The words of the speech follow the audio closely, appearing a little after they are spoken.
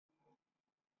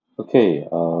Okay,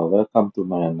 welcome to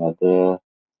my another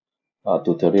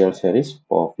tutorial series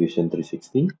for Fusion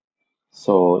 360.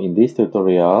 So in this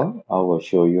tutorial, I will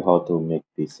show you how to make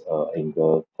this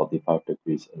angle 45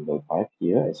 degrees angle pipe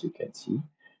here. As you can see,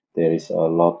 there is a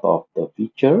lot of the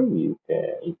feature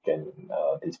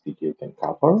this video can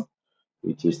cover,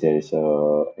 which is there is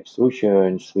a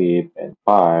extrusion, sweep, and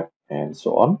pipe, and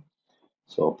so on.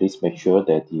 So please make sure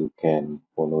that you can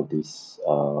follow this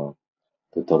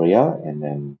tutorial and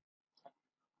then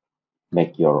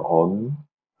make your own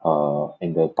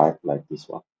angle pipe like this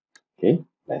one. Okay,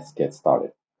 let's get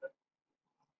started.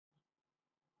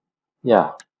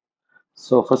 Yeah,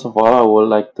 so first of all, I would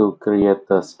like to create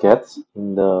a sketch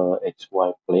in the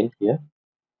XY plane here,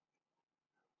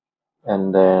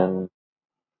 and then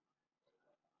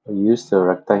use the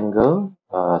rectangle,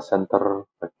 center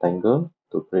rectangle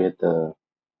to create the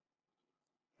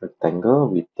rectangle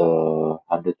with the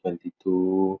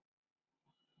 122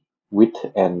 width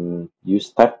and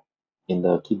use tab in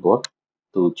the keyboard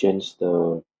to change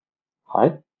the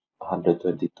height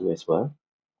 122 as well,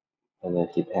 and then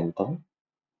hit enter.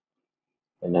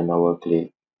 And then I will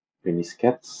click finish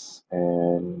sketch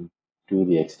and do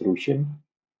the extrusion.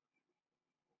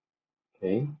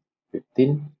 Okay,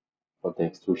 15 for the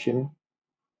extrusion.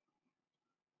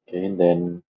 Okay, and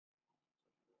then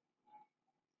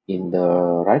in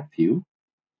the right view,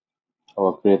 I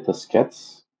will create a sketch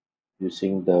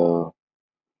using the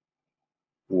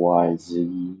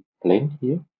YZ plane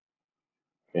here.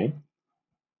 Okay,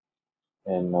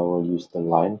 and I will use the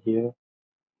line here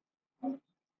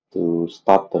to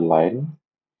start the line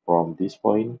from this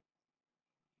point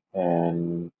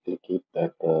and click it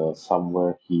at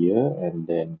somewhere here, and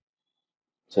then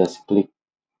just click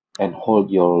and hold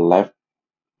your left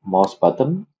mouse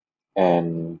button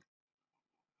and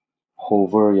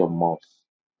hover your mouse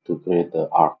to create the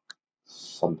arc,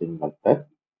 something like that.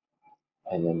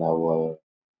 And then I will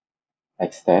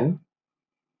extend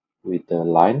with the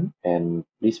line, and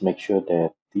please make sure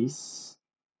that this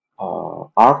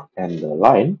arc and the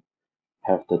line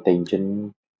have the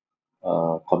tangent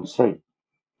constraint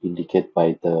indicated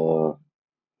by the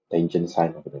tangent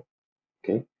sign over there.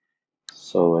 Okay,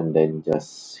 so and then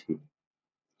just hit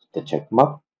the check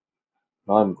mark.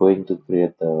 Now I'm going to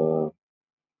create the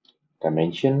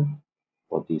dimension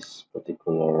for this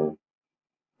particular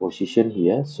position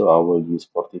here. So I will use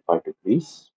 45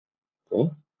 degrees. Okay,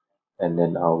 and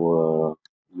then I will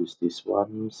use this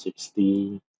one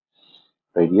 60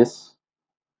 radius.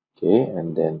 Okay,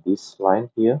 and then this line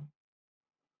here.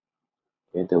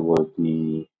 Okay, there will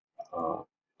be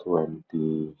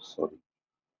 20, sorry,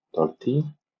 30.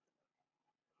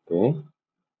 Okay,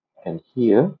 and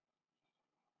here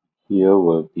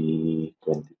will be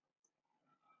 20.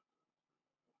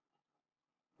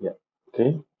 Yeah,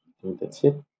 okay, I think that's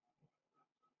it.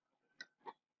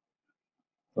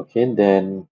 Okay, and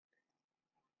then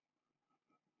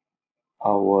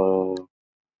I will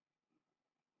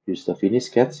use the finish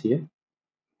sketch here.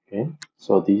 Okay,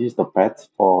 so this is the path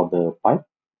for the pipe,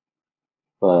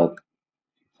 but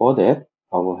for that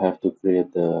I will have to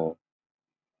create the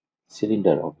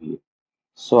cylinder over here.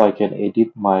 So I can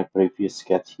edit my previous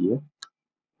sketch here,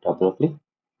 double click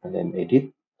and then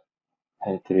edit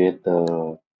and create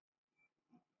the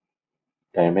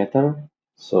diameter.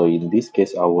 So in this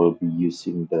case I will be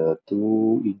using the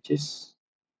 2 inches.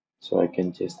 So I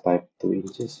can just type 2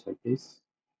 inches like this.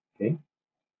 Okay,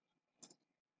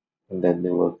 and then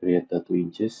they will create the 2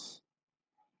 inches,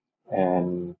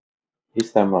 and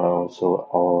this time I also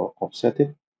offset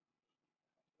it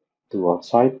to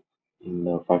outside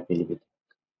in 5 millimeter.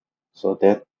 So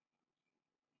that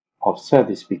offset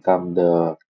is become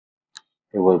the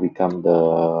it will become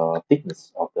the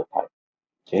thickness of the pipe.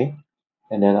 Okay,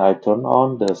 and then I turn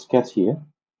on the sketch here,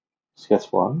 sketch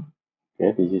 1.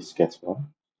 Okay, this is sketch 1.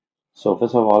 So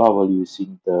first of all I will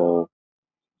using the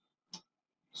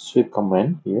sweep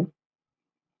command here,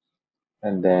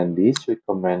 and then this sweep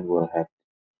command will have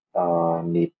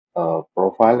need a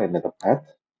profile and a path.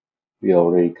 We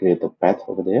already create the path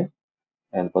over there,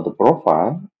 and for the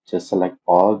profile just select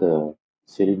all the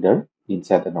cylinder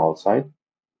inside and outside,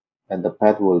 and the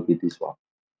path will be this one.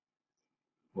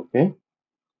 Okay,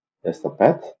 that's the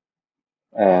path,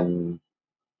 and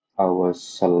I will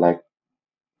select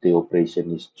the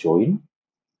operation is join.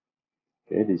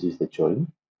 Okay, this is the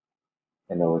join,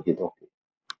 and I will hit OK.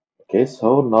 Okay,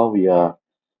 so now we are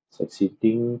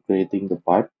succeeding creating the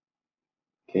pipe.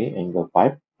 Okay, angle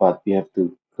pipe, but we have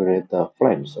to create the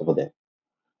flames over there.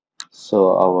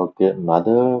 So I will get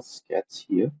another sketch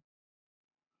here.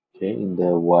 Okay, in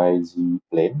the YZ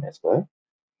plane as well.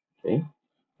 Okay,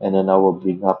 and then I will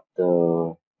bring up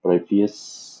the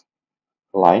previous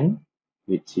line,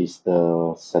 which is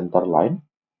the center line.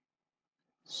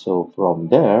 So from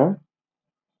there,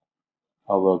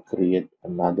 I will create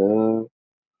another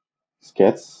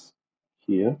sketch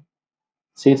here.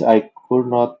 Since I could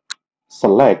not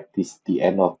select the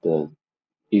end of the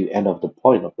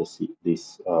point of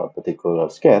this particular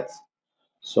sketch,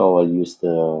 so I'll use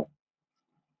the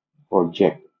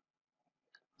project.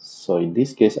 So in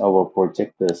this case, I will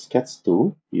project the sketch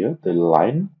tool here, the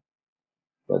line,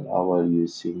 but I will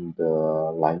using the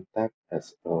line tag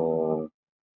as a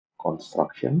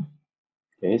construction.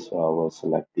 Okay, so I will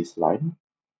select this line.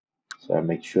 So I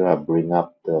make sure I bring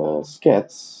up the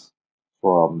sketch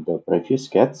from the previous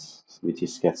sketch, which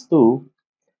is sketch 2,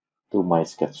 to my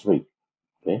sketch 3.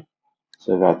 Okay,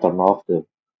 so if I turn off the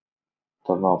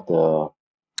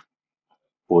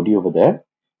body over there,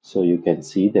 so you can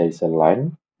see there is a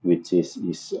line which is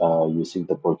using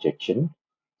the projection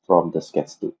from the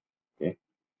sketch 2. Okay,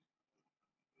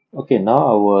 okay, now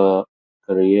I will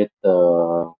create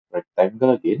a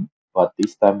rectangle again, but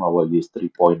this time I will use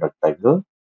 3-point rectangle.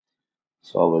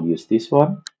 So I will use this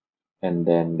one and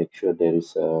then make sure there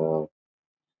is a, no,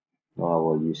 I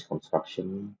will use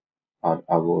construction.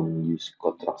 I will use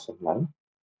construction line.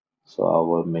 So I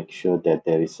will make sure that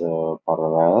there is a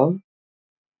parallel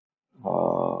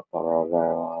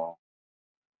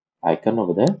icon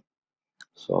over there.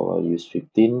 So I'll use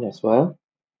 15 as well,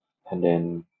 and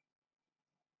then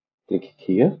click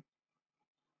here,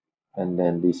 and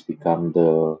then this become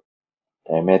the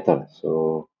diameter.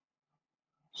 So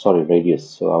sorry, radius.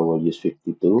 So I will use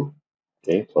 52,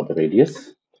 okay, for the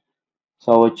radius.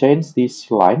 So I will change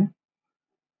this line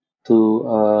to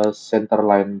a center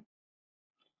line.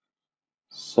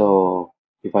 So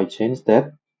if I change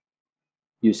that,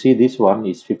 you see this one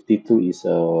is 52 is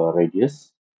a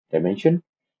radius dimension.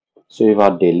 So if I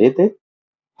delete it,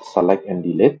 select and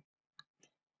delete,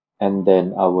 and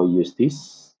then I will use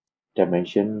this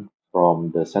dimension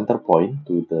from the center point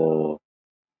to the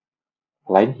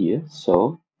line here.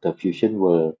 So the fusion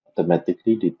will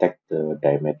automatically detect the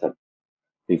diameter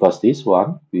because this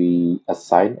one we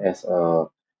assign as a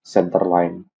center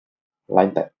line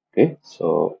type. Okay,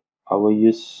 so I will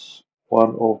use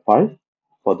 105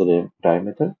 for the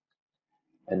diameter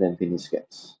and then finish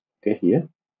sketch. Okay, here.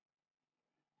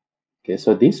 Okay,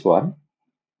 so this one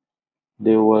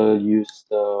they will use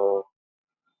the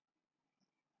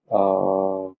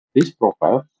this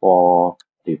profile for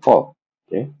default.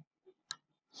 Okay,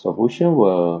 so Fusion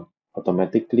will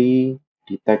automatically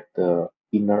detect the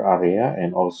inner area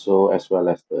and also as well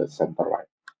as the center line.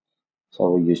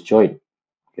 So we use join.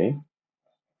 Okay,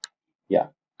 yeah.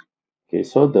 Okay,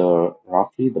 so the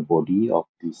roughly the body of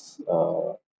this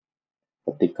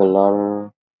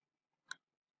particular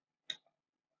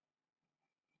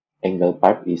angle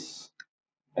pipe is,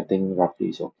 I think roughly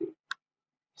is okay.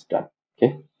 It's done.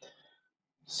 Okay,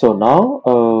 so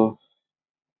now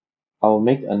I'll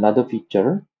make another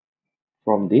feature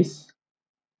from this.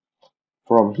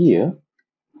 From here,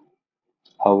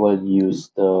 I will use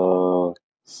the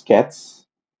sketch.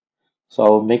 So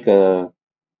I'll make a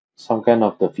some kind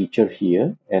of the feature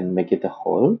here and make it a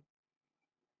hole.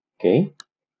 Okay,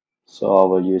 so I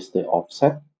will use the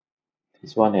offset.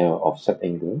 This one have offset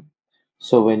angle.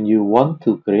 So when you want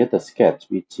to create a sketch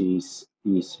which is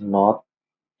not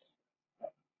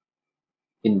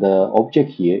in the object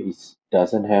here, it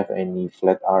doesn't have any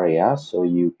flat area, so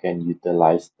you can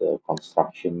utilize the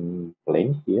construction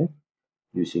plane here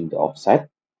using the offset,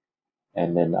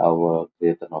 and then I will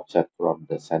create an offset from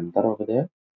the center over there,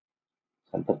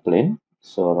 center plane.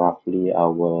 So roughly I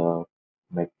will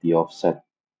make the offset.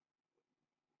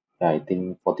 I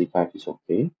think 45 is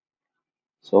okay.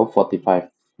 So 45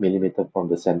 millimeter from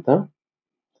the center,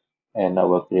 and I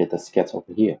will create a sketch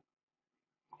over here.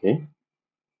 Okay.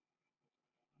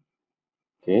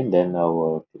 Okay, then I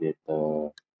will create a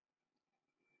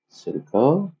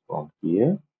circle from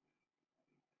here.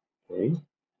 Okay,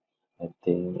 I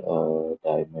think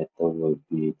diameter will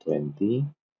be 20.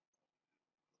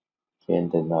 Okay,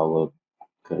 and then I will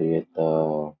create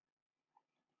a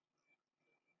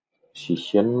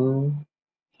position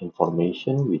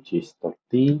information which is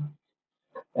 30.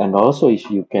 And also, if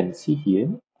you can see here,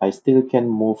 I still can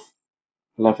move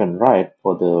left and right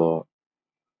for the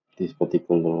this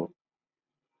particular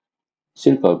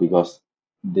circle because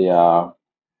they are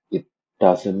it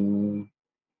doesn't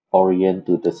orient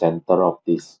to the center of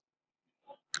this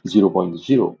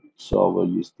 0.0. So I will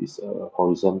use this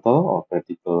horizontal or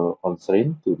vertical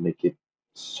constraint to make it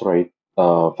straight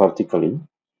vertically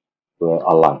will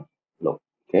align. Look,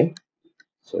 okay,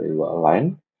 so it will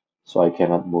align, so I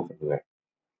cannot move anywhere.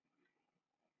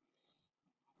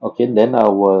 Okay, then I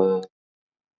will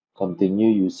continue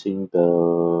using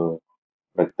the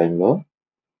rectangle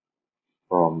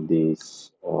from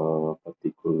this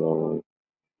particular.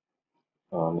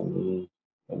 Let me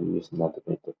use another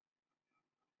method.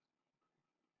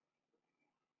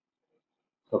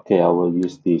 Okay, I will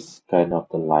use this kind of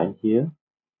the line here,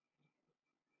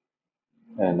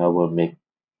 and I will make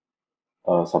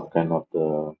some kind of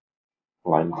the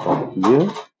line from here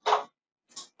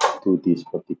to this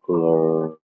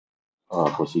particular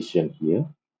position here.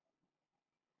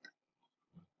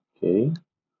 Okay,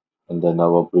 and then I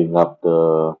will bring up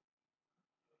the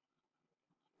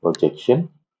projection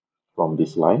from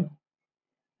this line.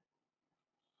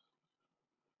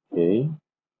 Okay,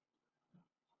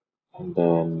 and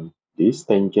then this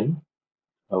tangent,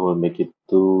 I will make it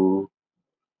to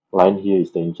line here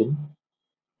is tangent,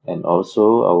 and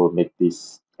also I will make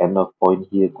this end of point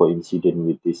here coincident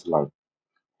with this line.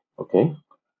 Okay,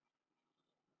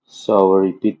 so I will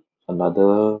repeat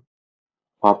another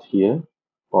part here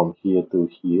from here to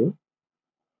here.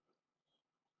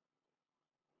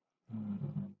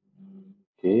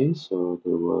 Okay, so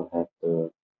they will have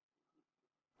the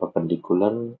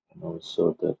perpendicular and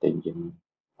also the tangent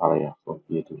area from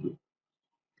here to here.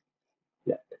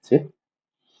 Yeah, that's it.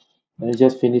 I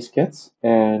just finished sketch,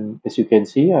 and as you can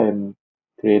see, I am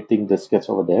creating the sketch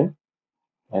over there,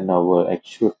 and I will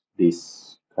extrude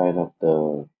this kind of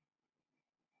the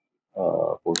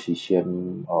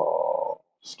position or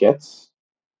sketch.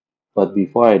 But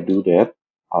before I do that,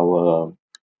 I will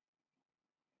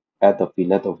add a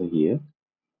fillet over here.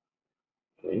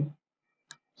 Okay,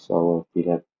 so I will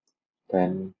fillet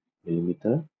 10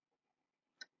 millimeter.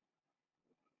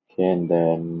 Okay, and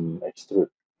then extrude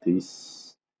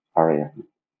this area.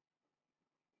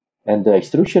 And the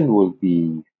extrusion will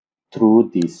be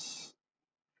through this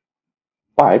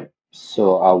pipe.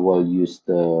 So I will use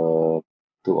the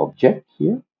two object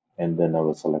here, and then I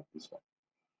will select this one.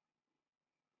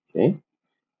 Okay,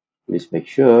 please make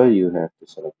sure you have to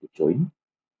select the join.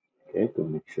 Okay, to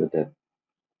make sure that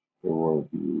they will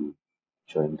be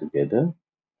joined together.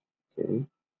 Okay,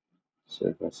 so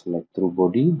if I select through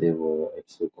body, they will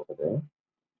extrude over there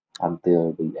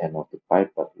until the end of the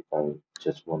pipe. But if I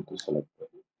just want to select the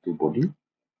two body,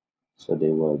 so they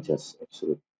will just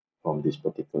extrude from this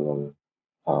particular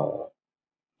uh,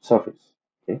 surface.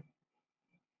 Okay,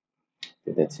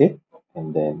 okay, that's it.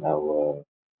 And then I will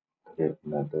create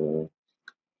another.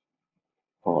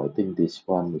 Oh, I think this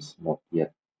one is not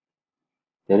yet.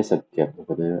 There is a gap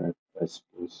over there, I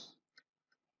suppose.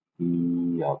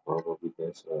 Yeah, probably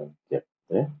there's a gap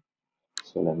there.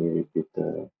 So let me repeat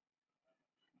the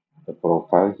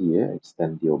profile here,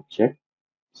 extend the object.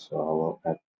 So I will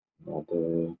add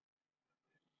another.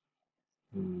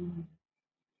 Hmm,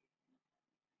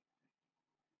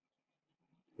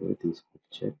 here this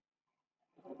object.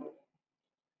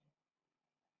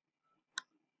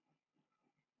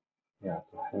 Yeah,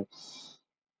 perhaps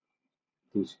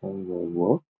this one will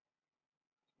work.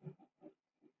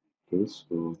 Okay,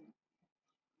 so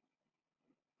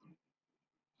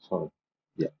sorry.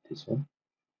 Yeah, this one.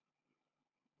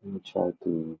 Let me try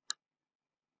to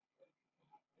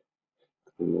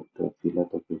create the fillet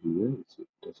over here.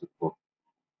 Does it work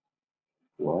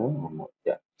well or not?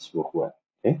 Yeah, it's work well.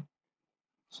 Okay,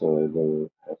 so I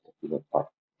will have the fillet part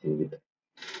in it.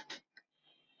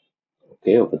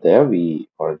 Okay, over there we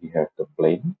already have the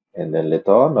plane, and then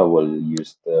later on I will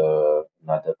use the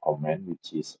another command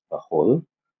which is a hole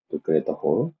to create a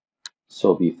hole.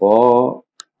 So before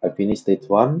I finish that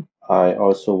one, I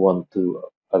also want to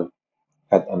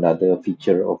add another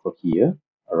feature over here,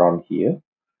 around here.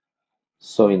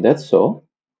 So in that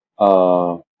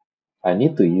uh, I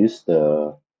need to use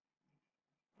the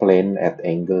plane at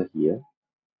angle here.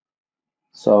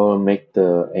 So I'll make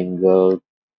the angle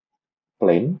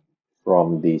plane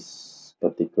from this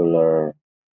particular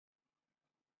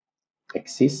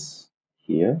axis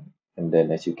here, and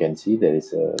then as you can see there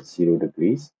is a 0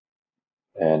 degrees,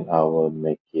 and I will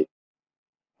make it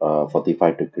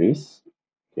 45 degrees.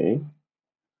 Okay,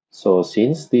 so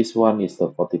since this one is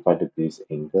the 45 degrees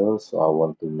angle, so I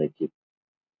want to make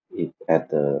it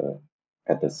at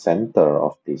the center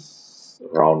of this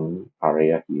round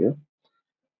area here.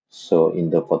 So in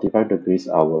the 45 degrees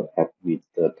I will add with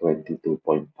the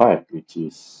 22.5, which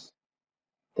is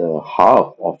the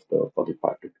half of the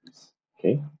 45 degrees.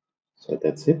 Okay, so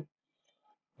that's it.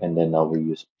 And then I will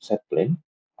use offset plane.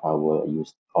 I will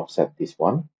use offset this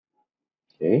one.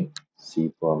 Okay,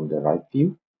 see from the right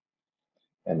view,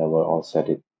 and I will offset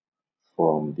it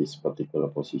from this particular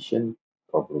position,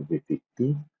 probably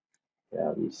 50.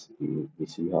 Yeah, we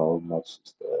see how much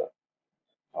is the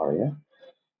area.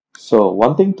 So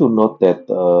one thing to note that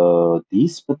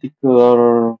this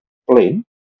particular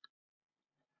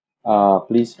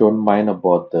Please don't mind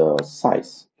about the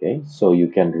size. Okay, so you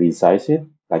can resize it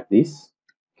like this.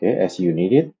 Okay, as you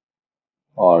need it,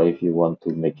 or if you want to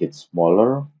make it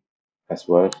smaller as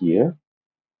well here,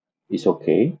 it's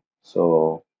okay.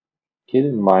 So keep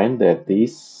in mind that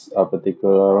this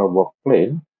particular work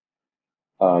plane,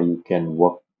 you can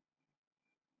work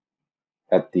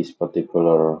at this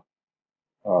particular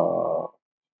uh,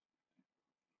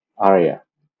 area.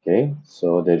 Okay,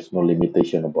 so there is no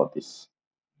limitation about this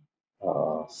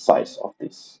size of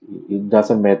this. It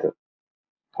doesn't matter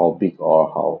how big or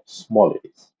how small it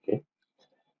is. Okay,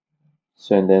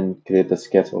 so and then create a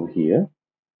sketch over here.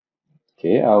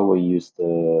 Okay, I will use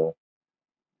the,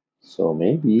 so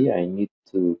maybe I need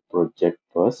to project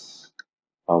first.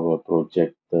 I will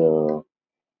project the,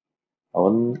 I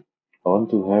want I want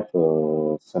to have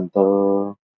a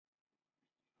center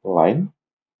line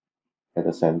at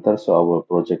the center, so I will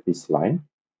project this line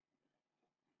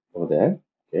over there.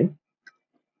 Okay,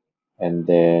 and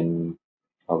then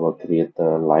I will create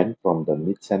a line from the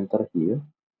mid center here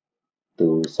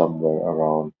to somewhere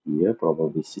around here,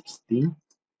 probably 60.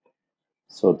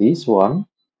 So this one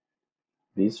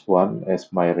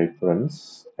as my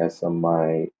reference, as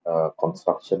my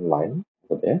construction line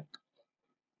over there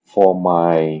for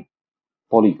my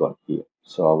polygon here.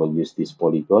 So I will use this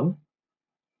polygon,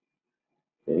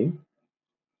 okay,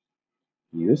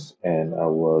 use, and I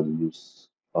will use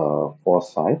four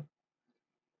side,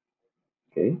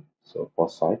 okay, so four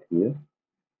side here.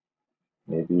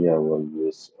 Maybe I will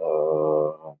use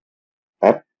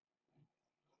tab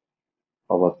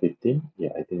over 15. Yeah,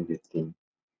 I think 15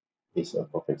 is a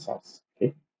perfect size,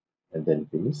 okay, and then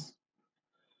finish.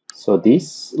 So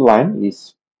this line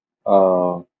is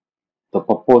uh, the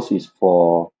purpose is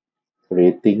for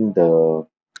creating the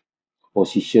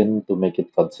position to make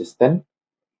it consistent.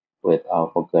 Wait, I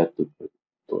forgot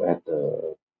to add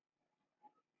the,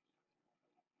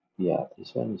 yeah,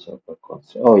 this one is over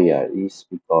constant. Oh yeah, it's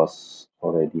because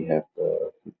already have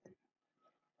the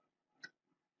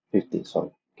 15,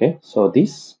 sorry. Okay, so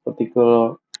this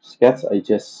particular sketch I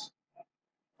just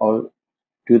all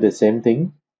do the same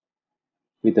thing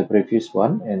with the previous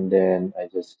one, and then I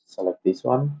just select this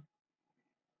one,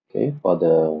 okay, for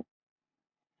the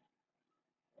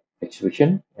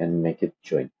extrusion and make it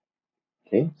join.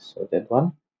 Okay, so that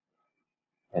one,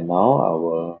 and now I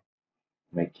will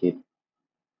make it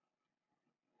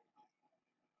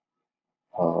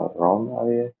a round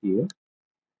area here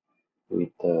with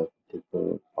the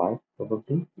particular 5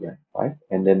 probably, yeah, 5,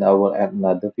 and then I will add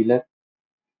another fillet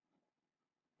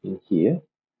in here.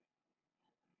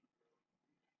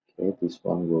 Okay, this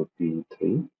one will be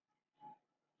 3.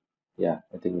 Yeah,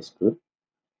 I think it's good.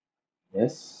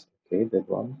 Yes, okay, that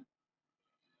one.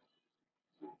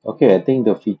 Okay, I think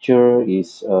the feature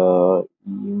is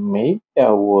maybe I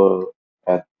will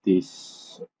add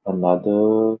this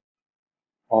another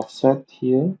offset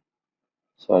here,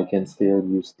 so I can still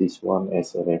use this one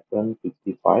as a reference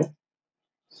 55.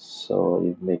 So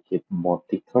it make it more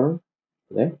thicker.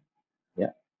 Okay,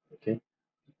 yeah, okay.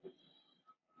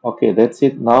 Okay, that's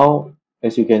it. Now,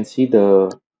 as you can see,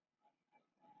 the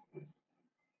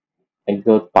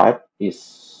angled pipe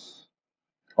is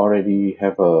already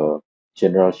have a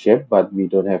general shape, but we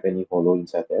don't have any hollow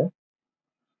inside there.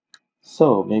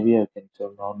 So maybe I can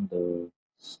turn on the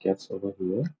sketch over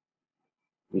here.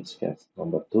 Which sketch?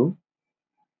 Number 2.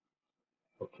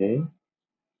 Okay,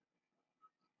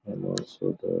 and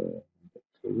also the number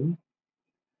 3.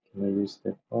 Can I use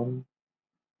that one?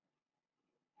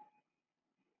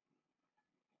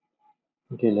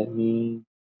 Okay, let me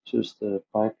choose the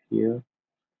pipe here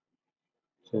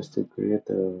just to create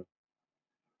a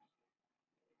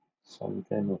some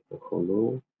kind of a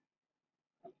hollow.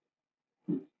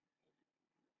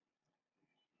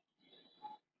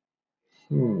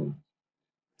 Hmm,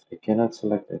 I cannot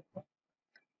select that one.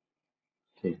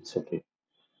 Okay, it's okay.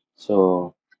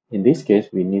 So in this case,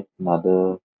 we need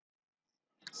another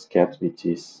sketch which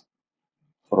is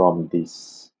from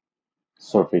this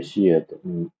surface here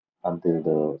until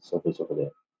the surface over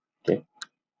there. Okay,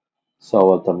 so I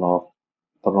will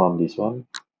turn on this one.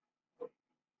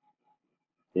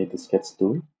 Okay, the sketch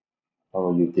tool. I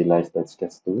will utilize that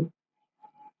sketch tool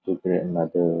to create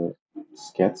another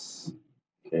sketch.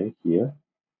 Okay, here,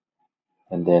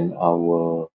 and then I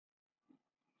will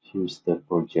use the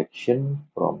projection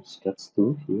from sketch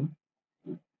tool here.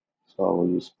 So I will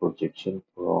use projection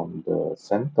from the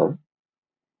center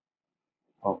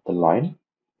of the line,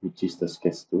 which is the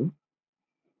sketch tool.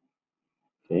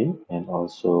 Okay, and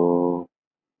also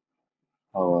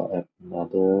I will add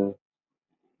another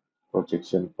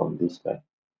projection from this guy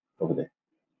over there.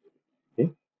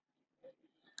 Okay,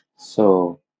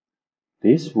 so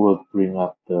This will bring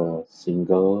up the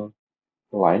single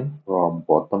line from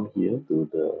bottom here to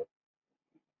the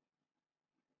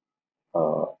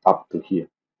up to here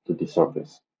to the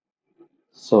surface.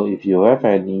 So if you have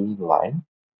any line,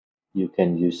 you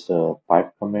can use the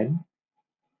pipe command,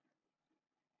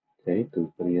 okay,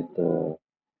 to create the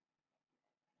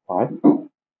pipe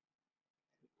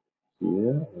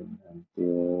here and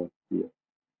until here.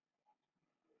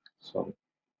 Sorry,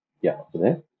 yeah,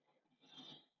 there.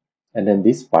 And then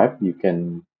this pipe you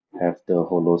can have the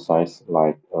hollow size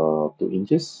like 2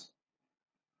 inches.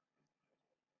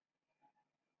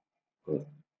 Wait,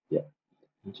 yeah,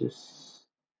 inches.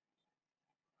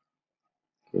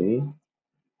 Okay,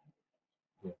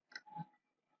 yeah,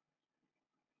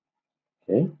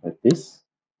 okay, like this.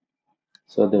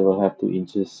 So they will have 2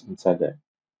 inches inside there.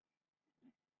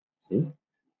 Okay,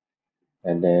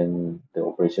 and then the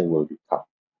operation will be cut.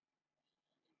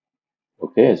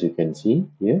 Okay, as you can see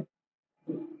here.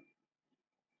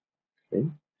 Okay,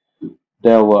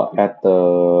 there will add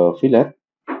the fillet.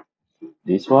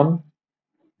 This one,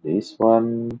 this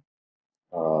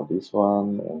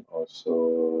one, and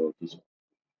also this one.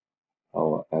 I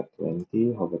will add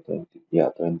 20. How about 20? Yeah,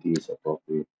 20 is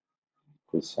appropriate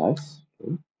good size.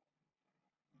 Okay,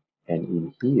 and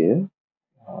in here,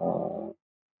 I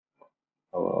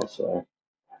will also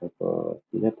have a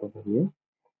fillet over here.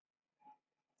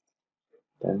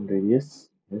 10 radius.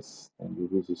 Yes, 10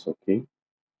 radius is okay.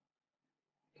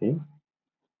 Okay,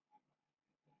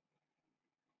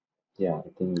 yeah, I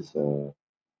think it's a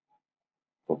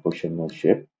proportional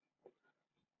shape.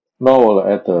 Now I'll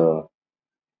add a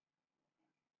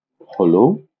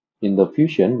hollow. In the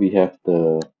fusion, we have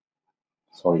the,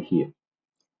 sorry, here,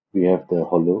 we have the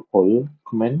hollow hole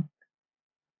command,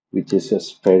 which is a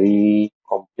very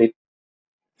complete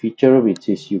feature, which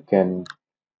is you can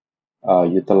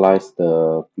utilize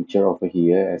the feature over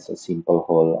here as a simple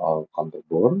hole or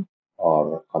counterbore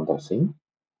or countersink.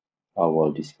 I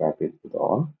will describe it later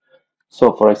on.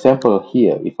 So for example,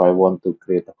 here, if I want to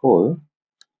create a hole,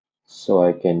 so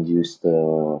I can use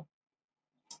the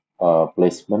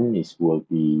placement is will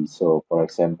be, so for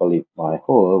example, if my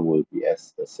hole will be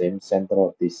as the same center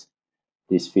of this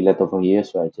fillet over here,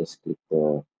 so I just click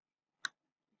the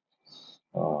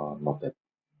not that.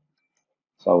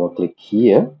 So I will click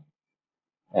here,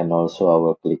 and also I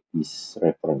will click this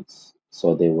reference,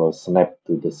 so they will snap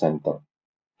to the center.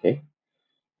 Okay,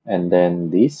 and then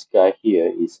this guy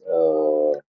here is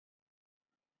a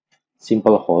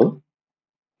simple hole.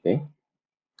 Okay,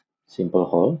 simple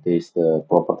hole. There's the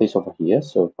properties over here.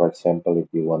 So for example, if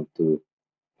you want to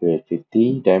create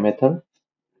 50 diameter,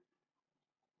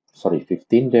 sorry,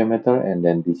 15 diameter, and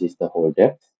then this is the hole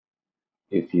depth.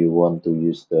 If you want to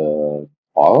use the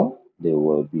all, there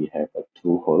will be have a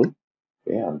two hole,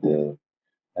 okay, until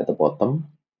at the bottom.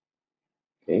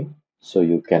 Okay, so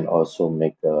you can also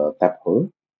make a tap hole.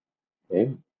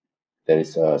 Okay, there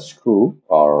is a screw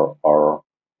or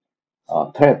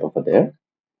thread over there,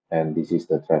 and this is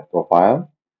the thread profile.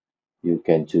 You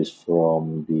can choose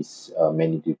from these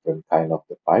many different kind of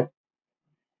the pipe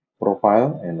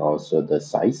profile, and also the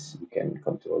size. You can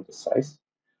control the size.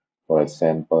 For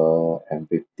example,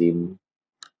 M15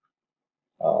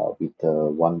 with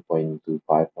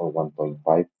 1.25 or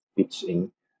 1.5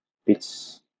 pitch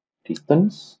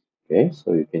distance. Okay,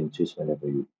 so you can choose whenever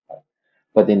you like.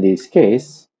 But in this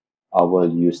case, I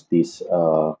will use this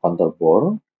contour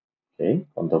bore, okay,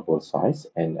 contour bore size,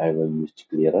 and I will use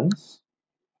clearance.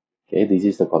 Okay, this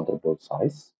is the contour bore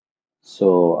size.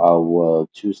 So I will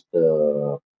choose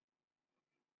the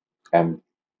M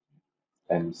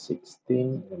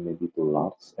M16 and maybe too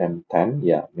large M10.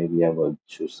 Yeah, maybe I will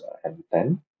choose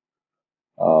M10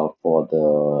 for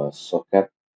the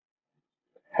socket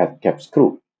head cap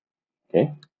screw.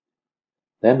 Okay,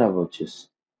 then I will just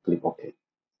click OK.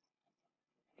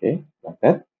 Okay, like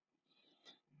that.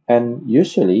 And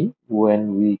usually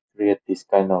when we create this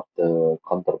kind of the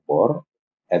contour bore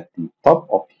at the top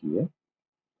of here,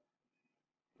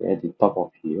 okay, at the top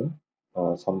of here,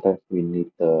 sometimes we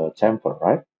need the chamfer,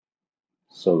 right?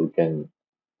 So we can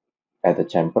add a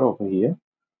chamfer over here.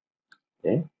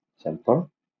 Okay, chamfer,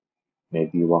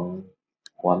 maybe 1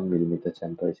 millimeter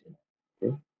chamfer is enough.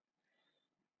 Okay,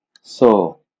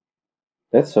 so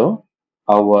that's all.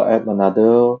 I will add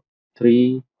another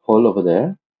three hole over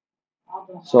there.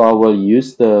 So I will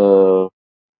use the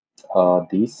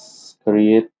this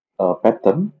create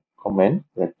pattern command,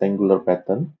 rectangular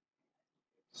pattern.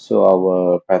 So I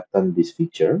will pattern this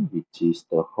feature, which is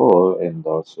the hole and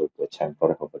also the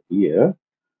chamfer over here,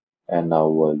 and I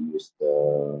will use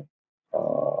the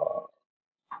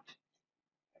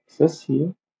axis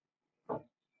here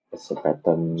as a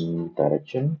pattern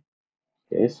direction.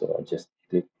 Okay, so I just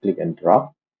click and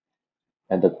drop,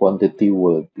 and the quantity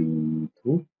will be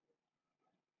 2.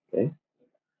 Okay,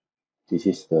 this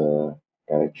is the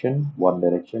direction, one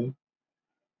direction,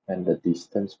 and the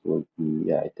distance will be,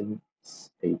 yeah, I think it's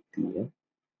 80. Yeah,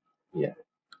 yeah,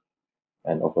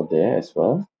 and over there as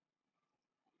well.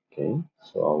 Okay,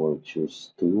 so I will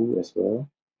choose 2 as well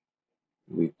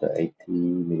with the 80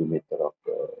 millimeter of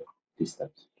the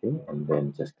distance. Okay, and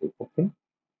then just click OK.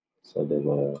 So they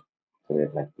will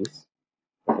create like this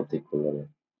particular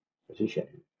position.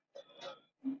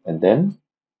 And then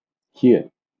here,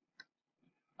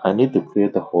 I need to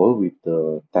create a hole with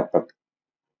the tapped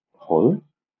hole.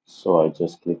 So I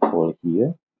just click hole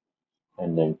here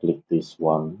and then click this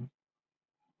one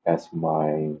as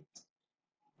my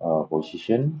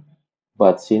position.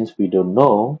 But since we don't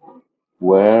know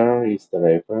where is the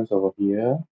reference over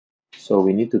here, so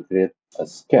we need to create a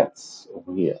sketch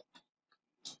over here.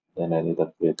 Then I need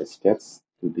to create a sketch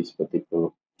to this particular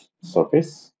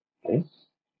surface. Okay,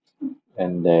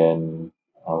 and then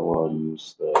I will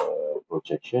use the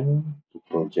projection to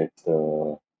project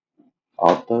the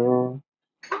outer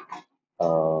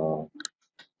uh,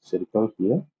 circle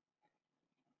here,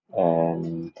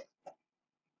 and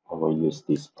I will use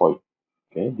this point.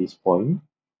 Okay, this point.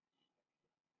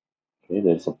 Okay,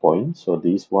 there is a point, so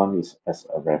this one is as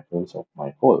a reference of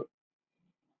my hole.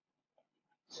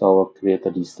 So I will create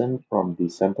a distance from the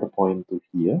center point to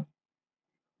here.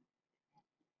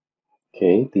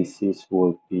 Okay, this is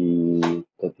will be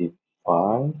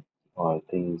 35. I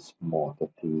think it's more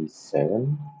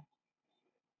 37.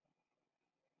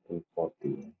 I think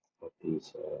 40. 40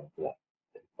 is yeah,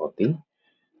 40.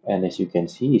 And as you can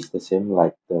see, it's the same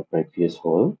like the previous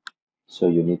hole. So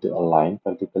you need to align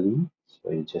vertically.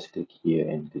 So you just click here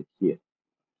and click here.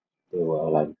 They will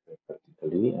align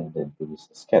vertically and then finish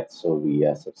the sketch. So we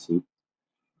succeed.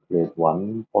 Create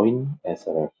one point as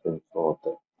a reference for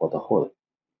the hole.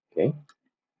 Okay.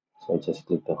 So I just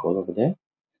click the hole over there.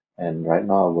 And right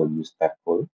now I will use tap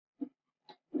hole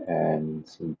and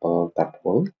simple tap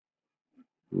hole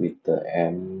with the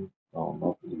M, no,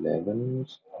 not 11,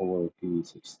 so I will be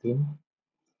 16.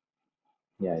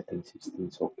 Yeah, I think 16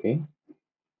 is okay.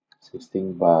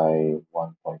 16 by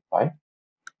 1.5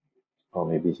 or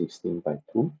maybe 16 by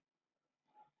 2,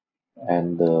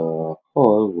 and the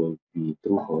hole will be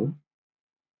through hole.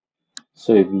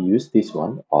 So if we use this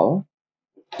one all,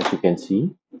 as you can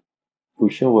see,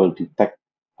 Fusion will detect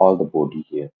all the body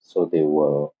here, so they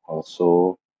will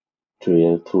also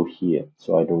drill through here,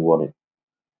 so I don't want it.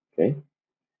 Okay,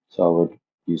 so I will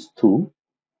use 2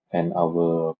 and I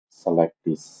will select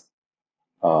this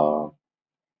uh,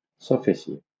 surface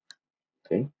here.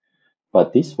 Okay,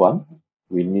 but this one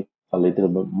we need a little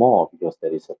bit more because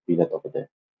there is a fillet over there.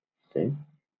 Okay,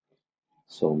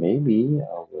 so maybe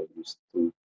I will use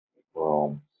 2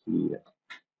 from here.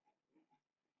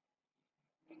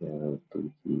 Okay,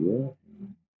 to here.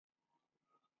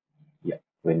 Yeah,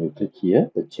 when you click here,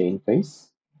 the chain face,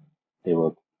 they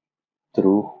will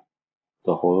through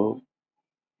the hole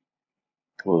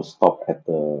will stop at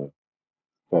the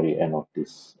very end of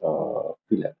this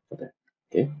fillet over there.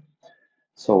 Okay,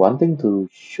 so one thing to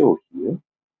show here,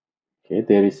 okay,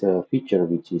 there is a feature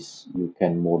which is you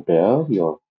can model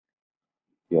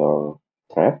your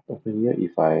thread over here.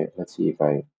 If I let's see if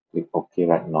I click OK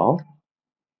right now,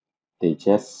 they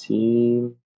just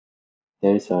see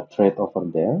there is a thread over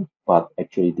there, but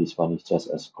actually this one is just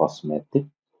as cosmetic.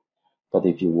 But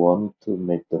if you want to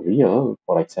make the real,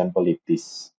 for example, if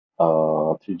this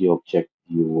 3D object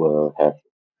you will have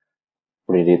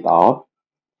printed out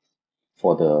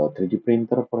for the 3D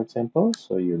printer, for example,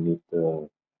 so you need the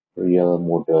real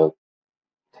model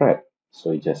thread.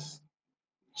 So you just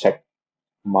check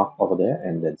mark over there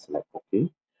and then select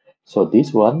OK. So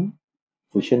this one,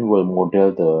 Fusion will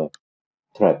model the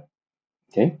thread,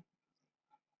 okay,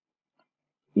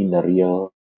 in the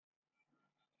real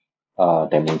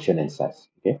dimension and size,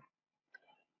 okay.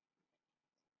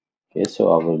 Okay,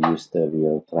 so I will use the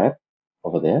real thread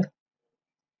over there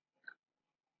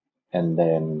and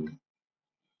then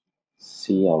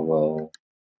see I will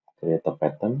create a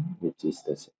pattern which is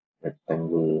the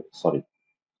rectangle, sorry,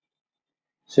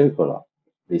 circular.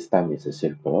 This time it's a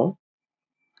circular.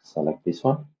 Select this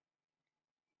one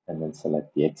and then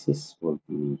select the axis will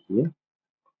be here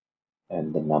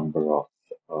and the number of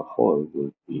hole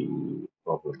will be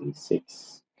probably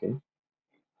 6. Okay.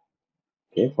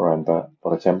 Okay,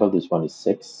 for example, this one is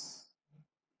 6.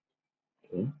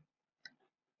 Okay.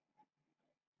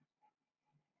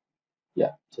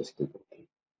 Yeah, just click OK.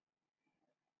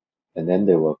 And then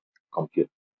they will compute.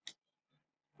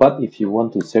 But if you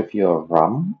want to save your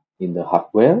RAM in the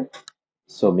hardware,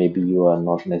 So maybe you are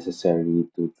not necessary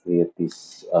to create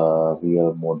this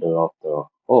real model of the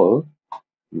hole.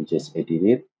 You just edit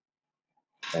it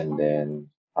and then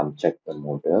uncheck the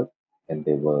model, and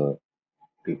they will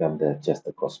become just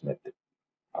the cosmetic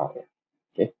area.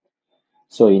 Okay.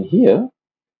 So in here,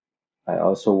 I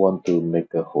also want to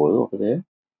make a hole over there.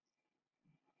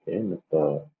 Okay, make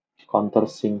a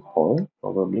countersink hole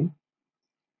probably.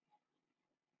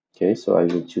 Okay, so I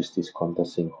will choose this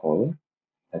countersink hole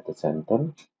at the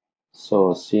center.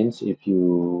 So since if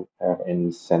you have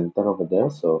any center over there,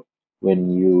 so when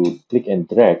you click and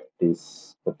drag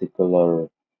this particular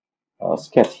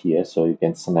sketch here, so you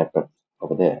can snap it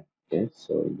over there. Okay,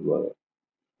 so it will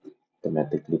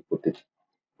automatically put it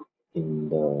in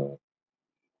the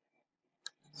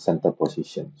center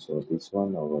position. So this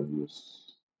one I will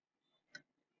use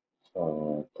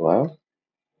 12.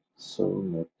 So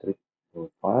metric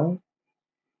profile.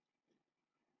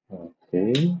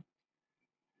 Okay,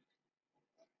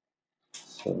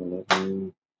 so let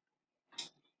me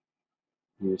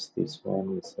use this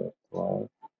one is a 12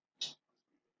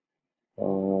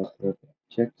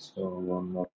 check. So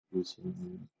I'm not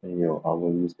using, I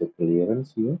will use the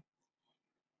clearance here,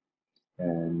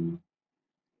 and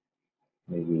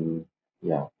maybe,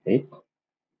 yeah, 8.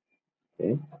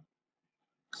 Okay,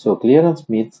 so clearance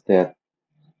means that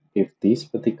if this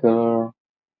particular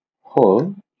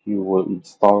hole you will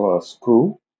install a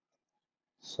screw,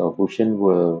 so Fusion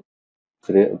will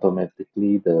create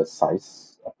automatically the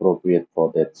size appropriate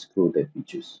for that screw that you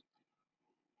choose.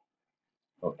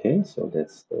 Okay, so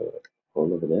that's the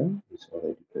hole over there. It's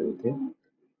already created.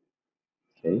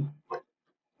 Okay,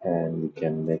 and we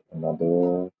can make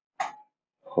another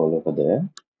hole over there.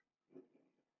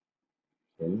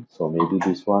 Okay, so maybe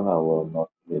this one I will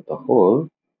not create a hole.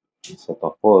 Instead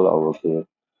of hole, I will create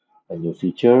a new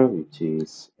feature, which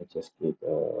is I just create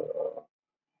a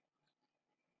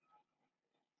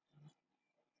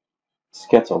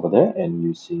sketch over there and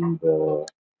using the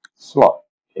slot.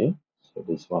 Okay, so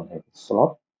this one has a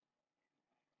slot.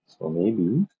 So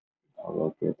maybe I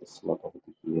will create a slot over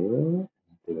here,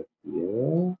 into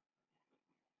here.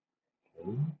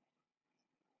 Okay,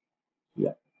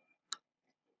 yeah.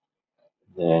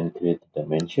 Then create a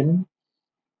dimension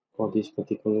for this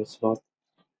particular slot,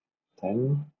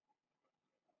 10.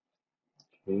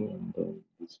 Okay, and then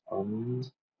this one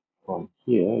from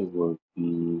here it will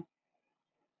be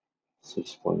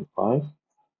 6.5.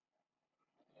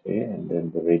 Okay, and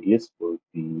then the radius will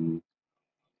be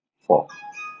 4.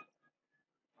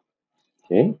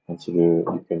 Okay, consider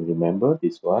you can remember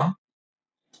this one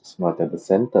is not at the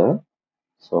center.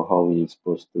 So how we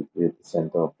supposed to create the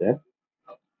center of that?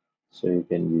 So you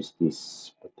can use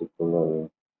this particular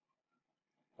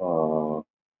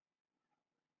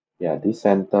yeah, this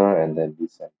center and then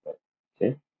this center.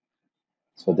 Okay,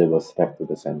 so they will snap to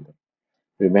the center.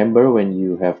 Remember when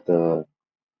you have the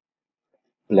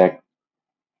black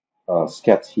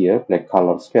sketch here, black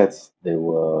color sketch, they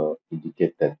will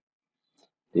indicate that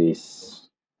this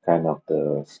kind of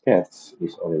the sketch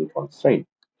is already constrained.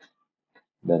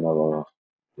 Then I will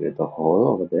create a hole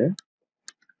over there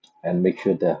and make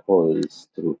sure the hole is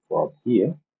through from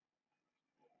here.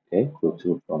 Okay, go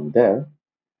through from there,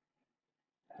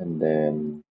 and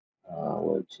then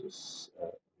we'll just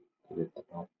create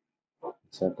an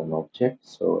insert an object.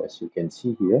 So as you can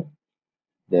see here,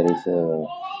 there is a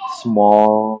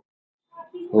small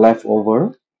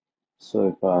leftover. So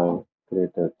if I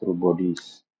create a true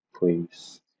bodies going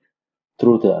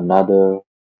through the another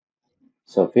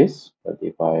surface, but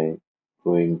if I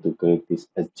going to create this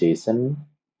adjacent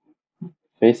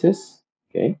faces,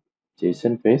 okay,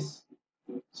 adjacent face,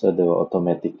 so they will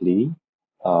automatically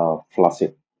flush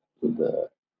it to the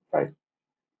right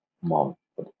mount.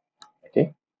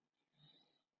 Okay,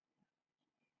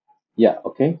 yeah,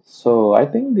 okay. So I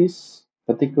think this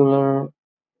particular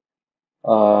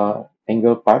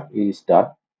angle part is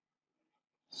done.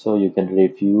 So you can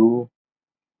review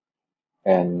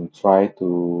and try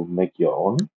to make your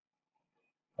own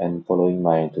and following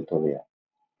my tutorial.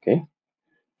 Okay,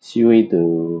 see you in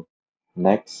the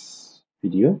next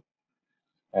video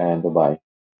and bye bye.